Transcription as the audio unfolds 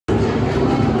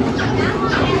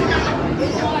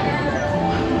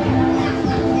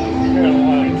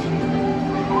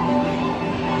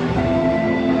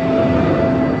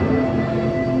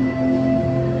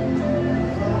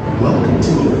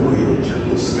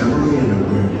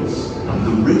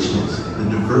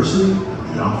diversity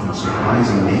and the often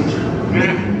surprising nature of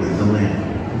living with the land.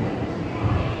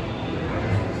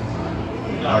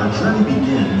 Our journey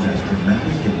begins as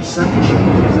dramatic and sudden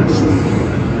changes are seen.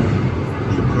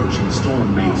 The approaching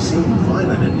storm may seem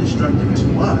violent and destructive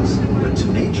to us, but to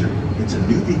nature, it's a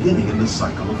new beginning in the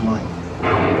cycle of life.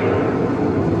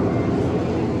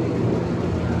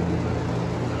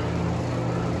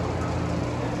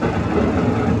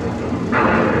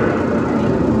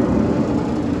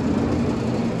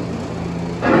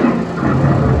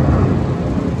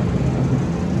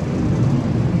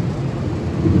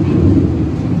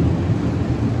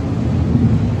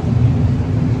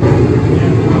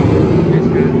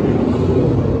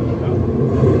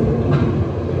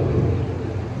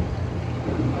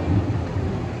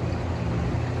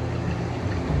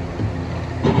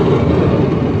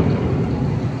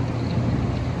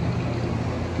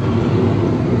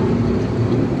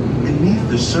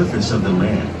 Surface of the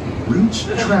land, roots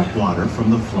trap water from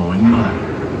the flowing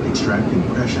mud, extracting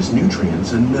precious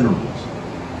nutrients and minerals.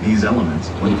 These elements,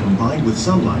 when combined with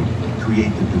sunlight,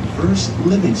 create the diverse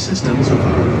living systems of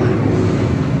our planet.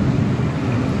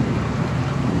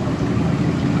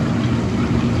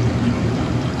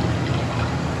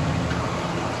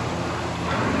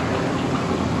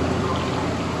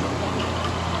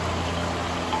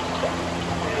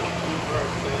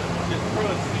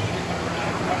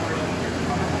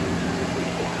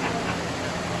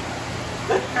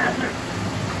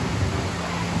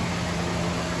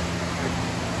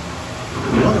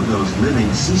 One of those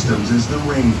living systems is the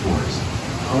rainforest,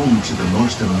 home to the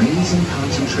most amazing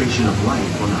concentration of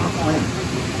life on our planet.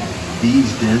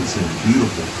 These dense and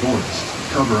beautiful forests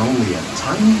cover only a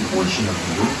tiny portion of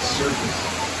the Earth's surface,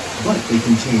 but they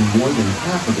contain more than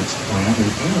half of its plant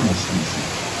and animal species.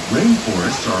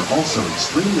 Rainforests are also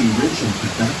extremely rich and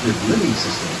productive living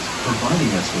systems,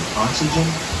 providing us with oxygen,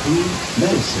 food,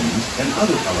 medicines, and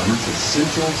other elements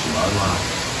essential to our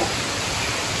lives.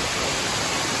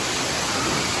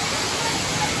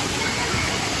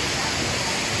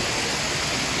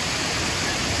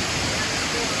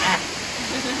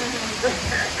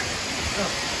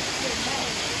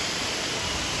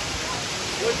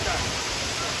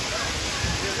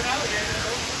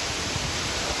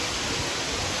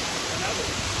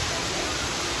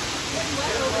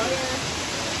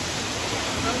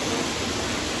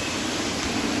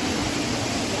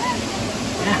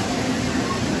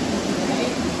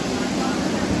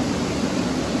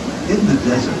 In the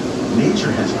desert,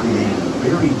 nature has created a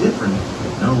very different,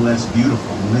 but no less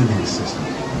beautiful living system.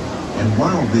 And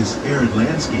while this arid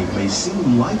landscape may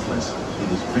seem lifeless,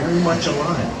 it is very much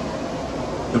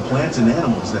alive. The plants and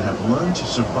animals that have learned to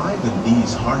survive in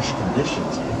these harsh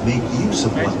conditions make use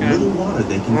of what little water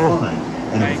they can find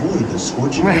and avoid the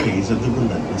scorching rays of the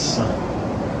relentless sun.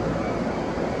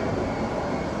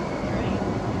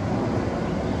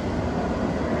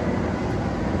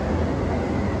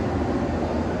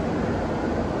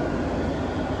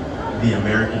 The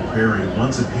American prairie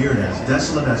once appeared as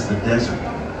desolate as the desert,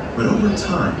 but over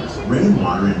time,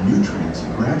 rainwater and nutrients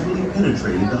gradually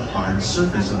penetrated the hard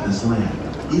surface of this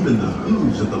land. Even the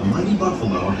hooves of the mighty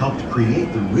buffalo helped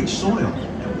create the rich soil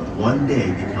that would one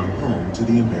day become home to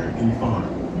the American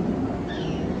farm.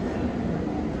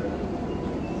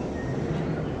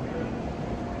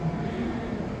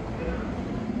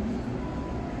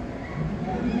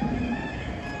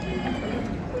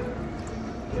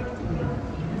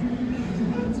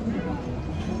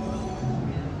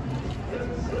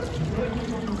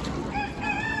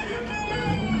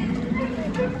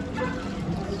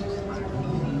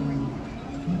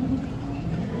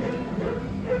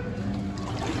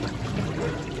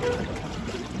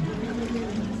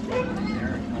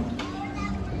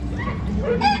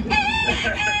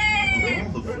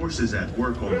 Forces at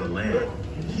work on the land,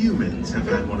 humans have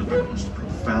had one of the most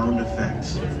profound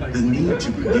effects. The need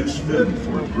to produce food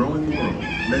for a growing world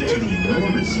led to the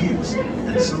enormous use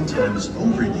and sometimes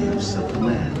overuse of the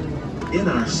land. In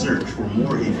our search for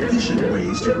more efficient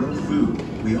ways to grow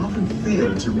food, we often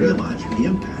fail to realize the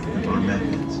impact of our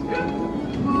methods.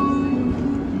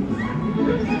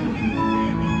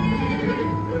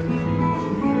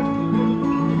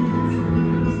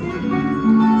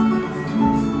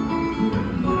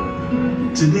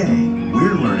 Today,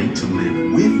 we're learning to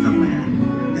live with the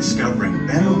land, discovering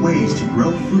better ways to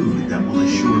grow food that will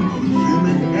assure both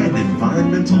human and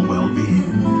environmental well-being.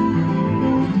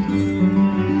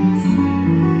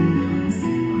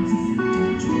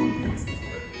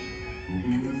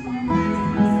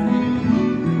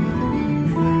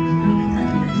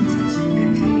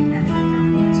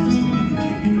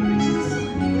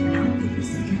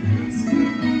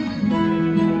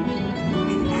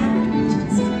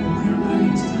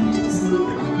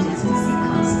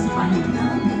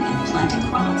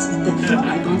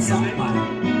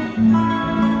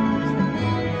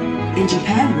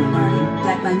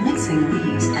 By mixing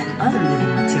these and other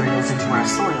living materials into our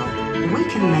soil, we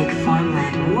can make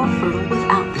farmland more fertile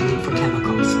without the need for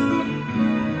chemicals.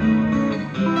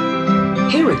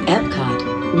 Here at Epcot,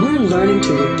 we're learning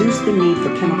to reduce the need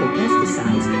for chemical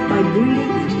pesticides by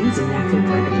breeding and using natural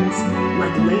predators,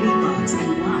 like ladybugs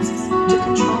and wasps, to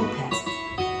control pests.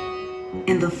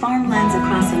 In the farmlands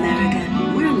across America,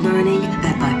 we're learning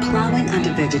that by plowing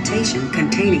under vegetation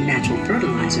containing natural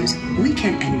fertilizers, we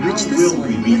can enrich the soil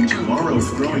without the use of tomorrow's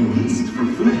growing needs for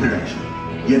food production,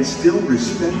 yet still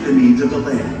respect the needs of the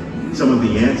land? Some of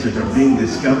the answers are being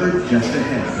discovered just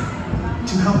ahead.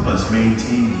 To help us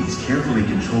maintain these carefully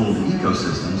controlled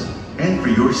ecosystems, and for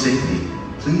your safety,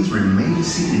 please remain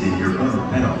seated in your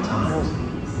boat at all times.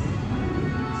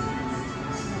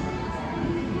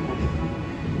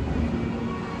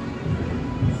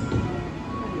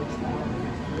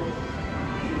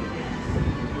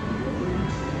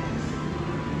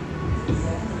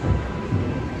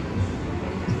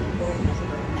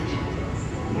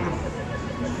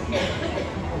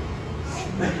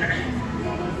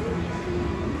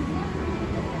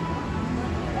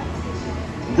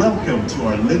 Welcome to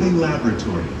our living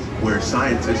laboratories, where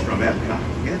scientists from Epcot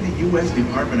and the U.S.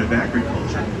 Department of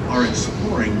Agriculture are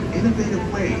exploring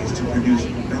innovative ways to produce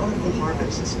bountiful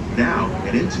harvests now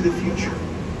and into the future.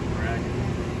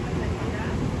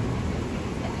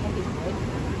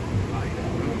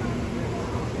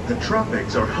 The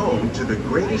tropics are home to the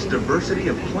greatest diversity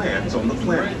of plants on the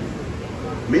planet.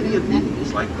 Many of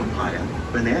these, like papaya,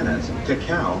 bananas,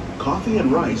 cacao, coffee,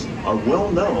 and rice, are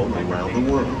well known around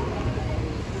the world.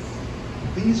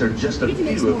 These are just a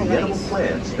few of the edible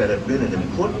plants that have been an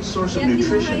important source of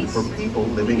nutrition for people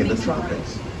living in the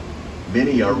tropics.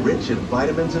 Many are rich in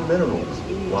vitamins and minerals,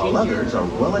 while others are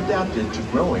well adapted to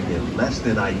growing in less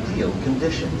than ideal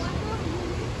conditions.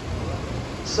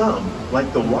 Some,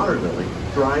 like the water lily,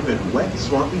 thrive in wet,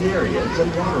 swampy areas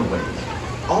and waterways.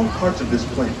 All parts of this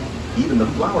plant, even the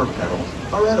flower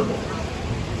petals, are edible.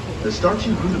 The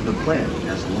starchy root of the plant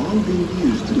has long been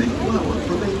used to make flour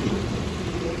for baking.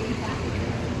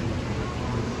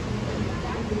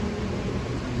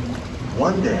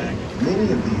 One day,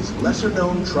 many of these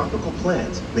lesser-known tropical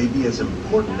plants may be as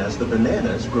important as the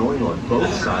bananas growing on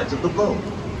both sides of the boat.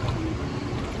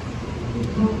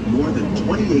 More than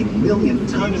 28 million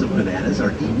tons of bananas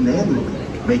are eaten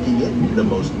annually, making it the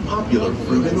most popular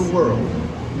fruit in the world.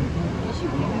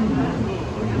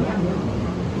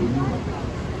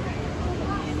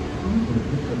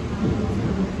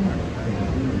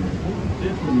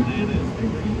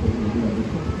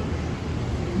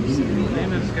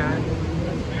 Bananas, guy.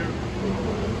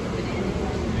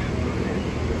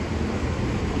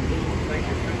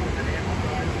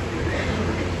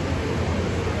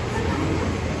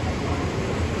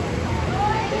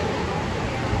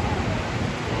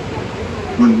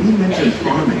 When we mention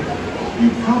farming,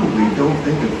 you probably don't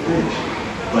think of fish.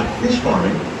 But fish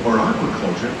farming, or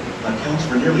aquaculture, accounts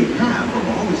for nearly half of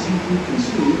all the seafood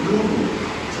consumed globally.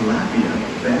 Tilapia,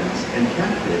 bass, and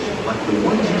catfish, like the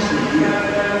ones you see here,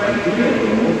 are three of the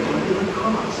more popular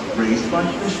crops raised by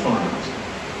fish farmers.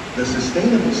 The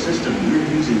sustainable system we're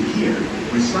using here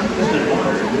recycles the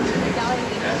water in the tanks.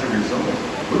 As a result,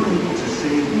 we're able to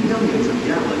save millions of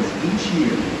gallons each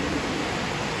year.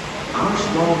 Our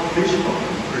small fish farm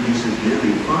produces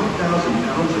nearly 5,000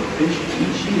 pounds of fish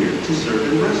each year to serve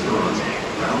in restaurants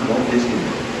around Walt Disney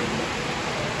World.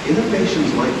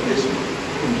 Innovations like this one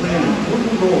can play an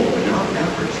important role in our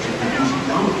efforts to produce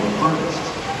bountiful harvests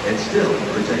and still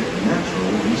protect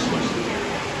natural resources.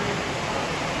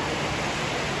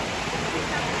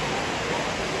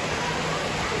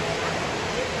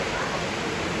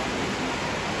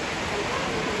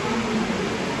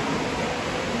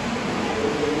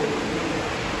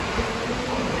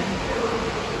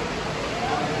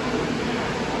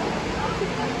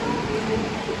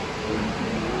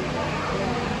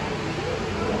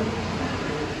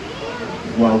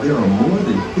 While there are more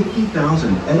than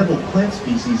 50,000 edible plant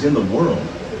species in the world,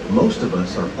 most of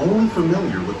us are only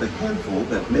familiar with the handful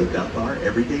that make up our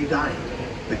everyday diet.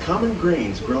 The common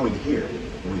grains growing here,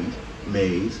 wheat,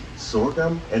 maize,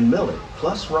 sorghum, and millet,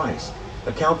 plus rice,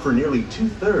 account for nearly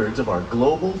 2/3 of our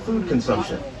global food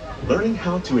consumption. Learning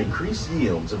how to increase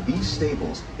yields of these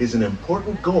staples is an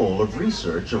important goal of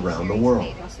research around the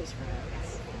world.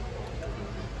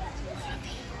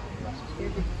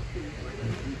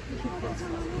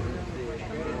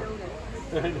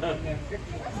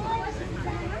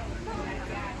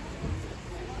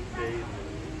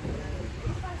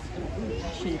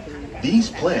 These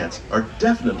plants are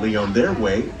definitely on their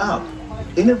way up.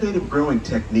 Innovative growing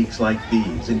techniques like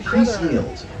these increase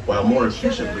yields while more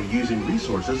efficiently using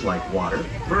resources like water,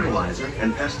 fertilizer,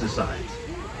 and pesticides.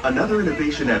 Another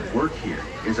innovation at work here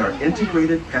is our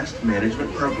integrated pest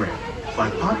management program. By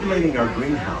populating our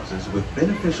greenhouses with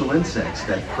beneficial insects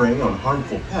that prey on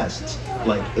harmful pests,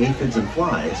 like aphids and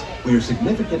flies, we are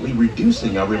significantly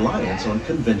reducing our reliance on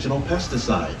conventional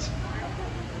pesticides.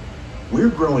 We're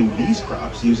growing these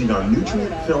crops using our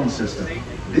nutrient film system.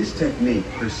 This technique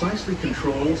precisely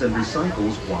controls and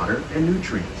recycles water and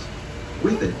nutrients.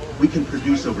 With it, we can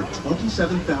produce over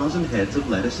 27,000 heads of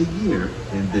lettuce a year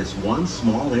in this one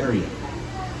small area.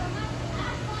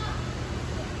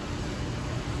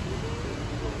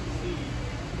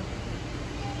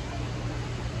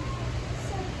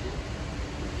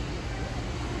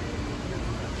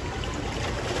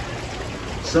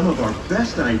 Some of our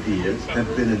best ideas have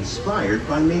been inspired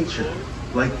by nature,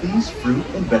 like these fruit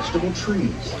and vegetable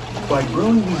trees. By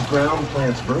growing these ground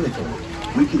plants vertically,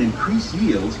 we can increase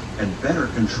yields and better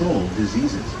control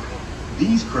diseases.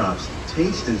 These crops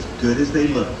taste as good as they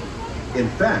look. In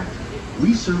fact,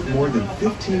 we serve more than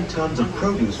 15 tons of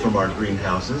produce from our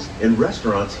greenhouses in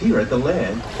restaurants here at the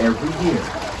land every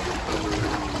year.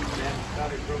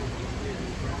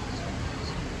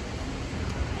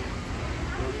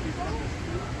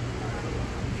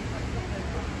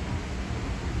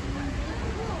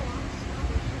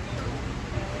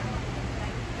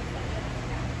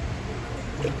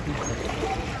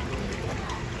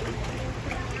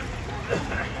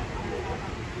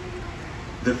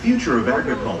 The future of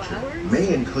agriculture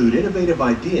may include innovative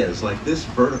ideas like this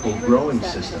vertical growing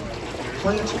system.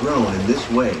 Plants grown in this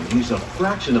way use a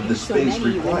fraction of the space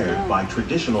required by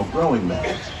traditional growing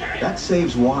methods. That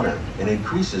saves water and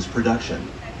increases production.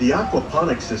 The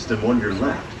aquaponics system on your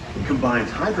left combines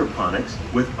hydroponics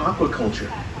with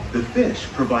aquaculture. The fish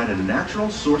provide a natural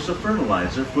source of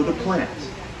fertilizer for the plants,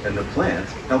 and the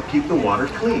plants help keep the water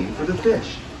clean for the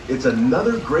fish. It's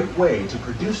another great way to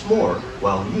produce more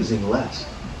while using less.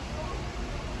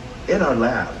 In our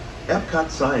lab, Epcot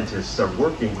scientists are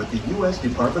working with the U.S.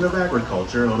 Department of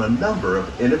Agriculture on a number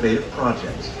of innovative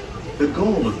projects. The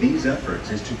goal of these efforts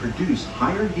is to produce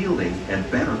higher yielding and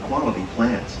better quality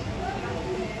plants.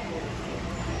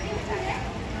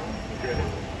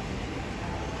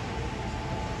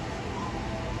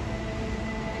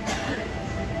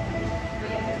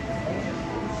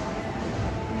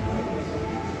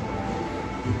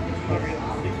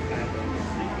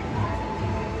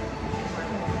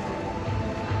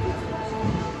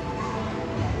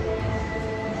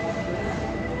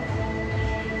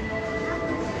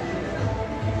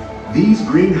 These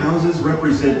greenhouses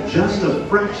represent just a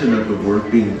fraction of the work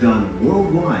being done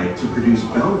worldwide to produce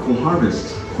bountiful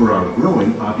harvests for our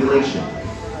growing population.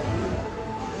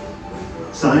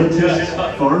 Scientists,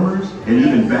 farmers, and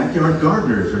even backyard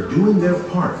gardeners are doing their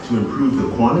part to improve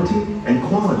the quantity and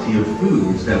quality of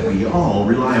foods that we all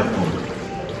rely upon.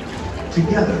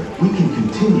 Together, we can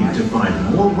continue to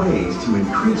find more ways to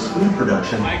increase food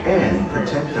production and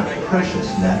protect our precious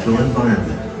natural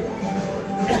environment.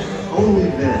 Only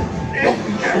then will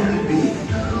we truly be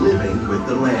living with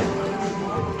the land.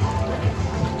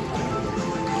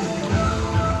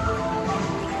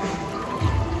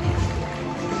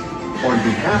 On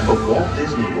behalf of Walt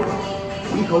Disney World,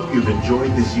 we hope you've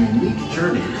enjoyed this unique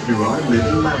journey through our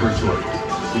living laboratory.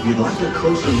 If you'd like a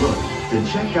closer look, then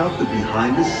check out the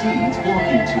Behind the Scenes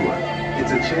walking tour.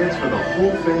 It's a chance for the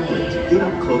whole family to get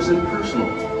up close and personal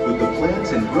with the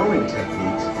plants and growing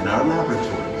techniques in our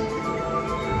laboratory.